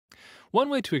One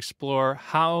way to explore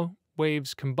how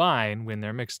waves combine when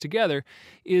they're mixed together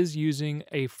is using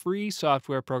a free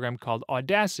software program called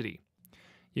Audacity.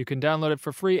 You can download it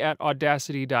for free at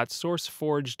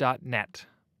audacity.sourceforge.net.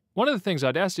 One of the things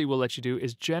Audacity will let you do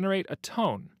is generate a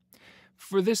tone.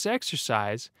 For this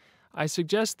exercise, I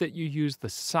suggest that you use the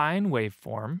sine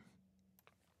waveform,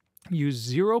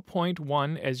 use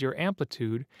 0.1 as your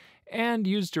amplitude, and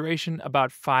use duration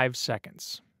about 5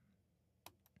 seconds.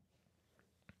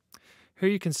 Here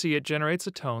you can see it generates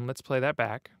a tone. Let's play that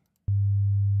back.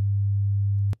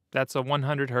 That's a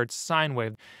 100 Hz sine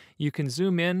wave. You can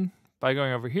zoom in by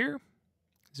going over here,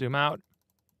 zoom out,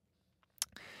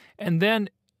 and then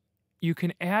you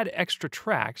can add extra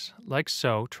tracks, like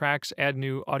so. Tracks, add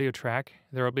new audio track.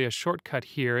 There will be a shortcut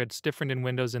here. It's different in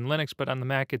Windows and Linux, but on the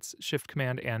Mac it's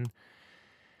Shift-Command-N.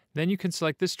 Then you can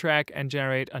select this track and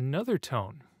generate another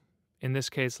tone. In this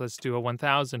case, let's do a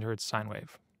 1000 Hz sine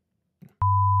wave.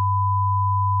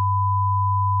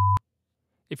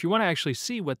 If you want to actually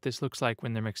see what this looks like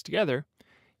when they're mixed together,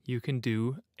 you can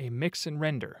do a mix and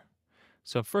render.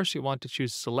 So first you want to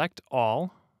choose Select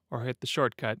All, or hit the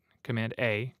shortcut,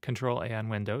 Command-A, Control-A on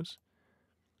Windows,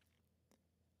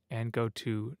 and go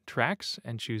to Tracks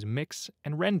and choose Mix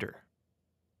and Render.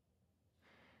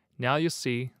 Now you'll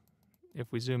see,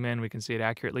 if we zoom in we can see it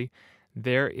accurately,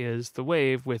 there is the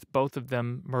wave with both of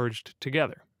them merged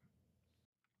together.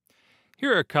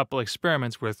 Here are a couple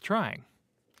experiments worth trying.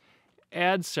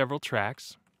 Add several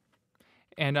tracks,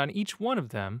 and on each one of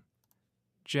them,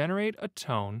 generate a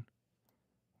tone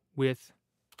with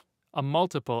a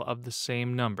multiple of the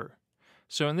same number.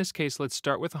 So in this case, let's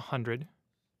start with 100.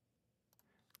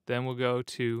 Then we'll go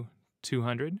to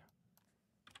 200.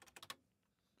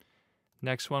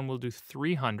 Next one we'll do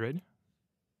 300.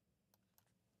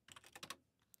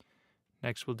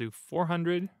 Next we'll do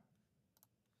 400.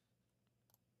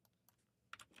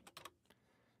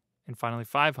 And finally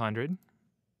 500.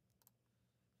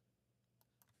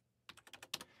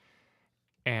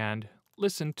 And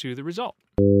listen to the result.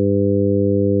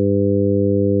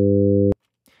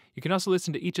 You can also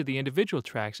listen to each of the individual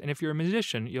tracks, and if you're a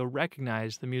musician, you'll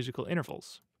recognize the musical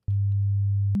intervals.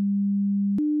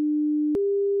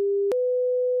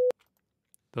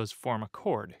 Those form a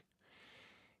chord.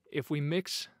 If we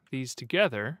mix these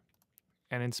together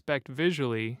and inspect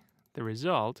visually the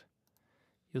result,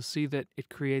 you'll see that it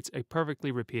creates a perfectly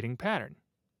repeating pattern.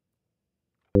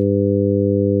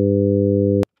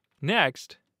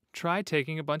 Next, try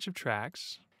taking a bunch of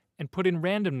tracks and put in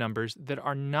random numbers that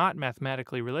are not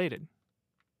mathematically related.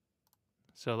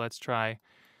 So let's try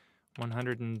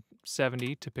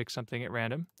 170 to pick something at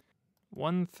random.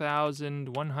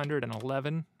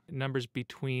 1,111, numbers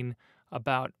between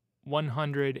about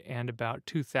 100 and about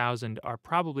 2,000 are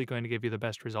probably going to give you the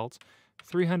best results.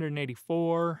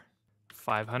 384,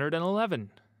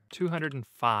 511,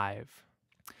 205.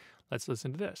 Let's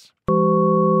listen to this.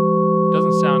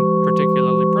 Doesn't sound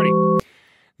particularly pretty.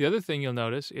 The other thing you'll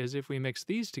notice is if we mix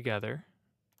these together,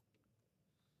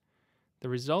 the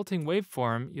resulting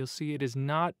waveform, you'll see it is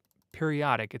not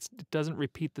periodic. It doesn't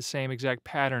repeat the same exact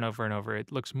pattern over and over.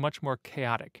 It looks much more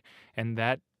chaotic, and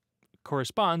that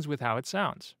corresponds with how it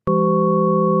sounds.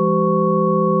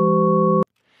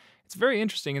 It's very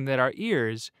interesting in that our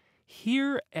ears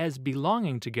hear as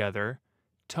belonging together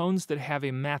tones that have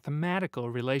a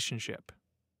mathematical relationship.